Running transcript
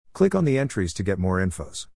Click on the entries to get more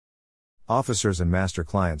infos. Officers and Master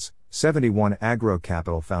Clients, 71 Agro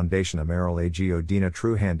Capital Foundation Amaral AG Odina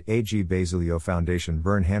Truhand AG Basilio Foundation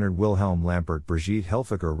Bern Hannard Wilhelm Lampert Brigitte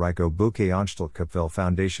Helfiger Reiko Bouquet Anstalt Kapvel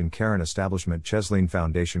Foundation Karen Establishment Cheslin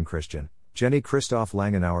Foundation Christian, Jenny Christoph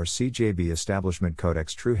Langenauer CJB Establishment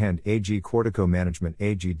Codex Truhand AG Cortico Management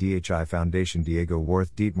AG DHI Foundation Diego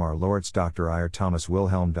Worth Dietmar Loritz Dr. Iyer Thomas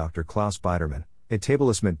Wilhelm Dr. Klaus Biderman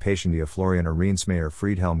Etablissement Patientia Florian Arensmeyer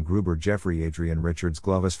Friedhelm Gruber Jeffrey Adrian Richards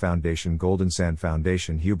Glovis Foundation Golden Sand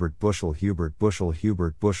Foundation Hubert Bushel Hubert Bushel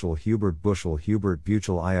Hubert Bushel Hubert Bushel Hubert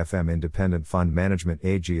Buchel IFM Independent Fund Management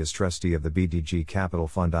AG as trustee of the BDG Capital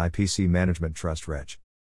Fund IPC Management Trust Reg.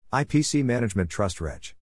 IPC Management Trust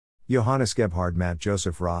Reg. Johannes Gebhard Matt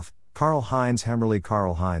Joseph Roth, Karl Heinz Hemmerle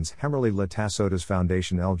Latassotas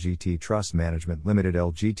Foundation LGT Trust Management Limited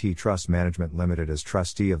LGT Trust Management Limited as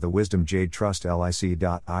trustee of the Wisdom Jade Trust LIC.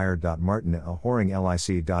 Iyer. Martin L. Horing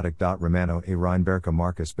LIC. Romano A. Reinberka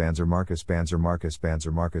Marcus Banzer Marcus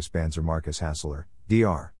Hassler,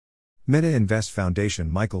 Dr. Meta Invest Foundation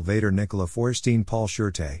Michael Vader Nicola Feuerstein Paul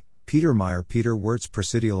Schurte, Peter Meyer Peter Wirtz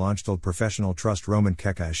Presidial Anstalt Professional Trust Roman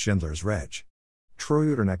Kekas Schindlers Reg.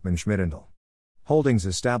 Treuderneckman Schmidendel. Holdings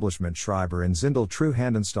Establishment Schreiber and Zindel True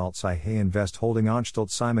Handanstalt Saihe Invest Holding Anstalt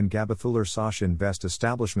Simon Gabathuler Sosch Invest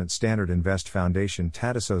Establishment Standard Invest Foundation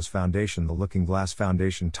Tadassos Foundation The Looking Glass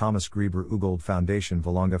Foundation Thomas Grieber Ugold Foundation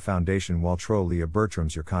Valonga Foundation Waltro Leah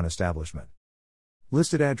Bertram's Yurkan Establishment.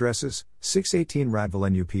 Listed addresses, 618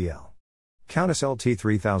 Radvillen UPL. Countess LT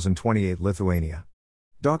 3028 Lithuania.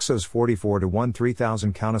 Doxos 44-1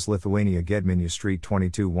 3000 Countess Lithuania Gedminyu Street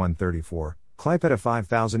 22-134, Klaipėda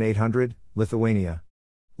 5800, Lithuania.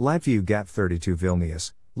 Latvių Gap 32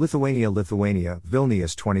 Vilnius, Lithuania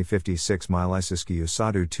Vilnius 2056 Milisiskijų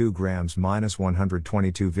Sadu 2 grams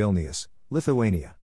 -122 Vilnius, Lithuania.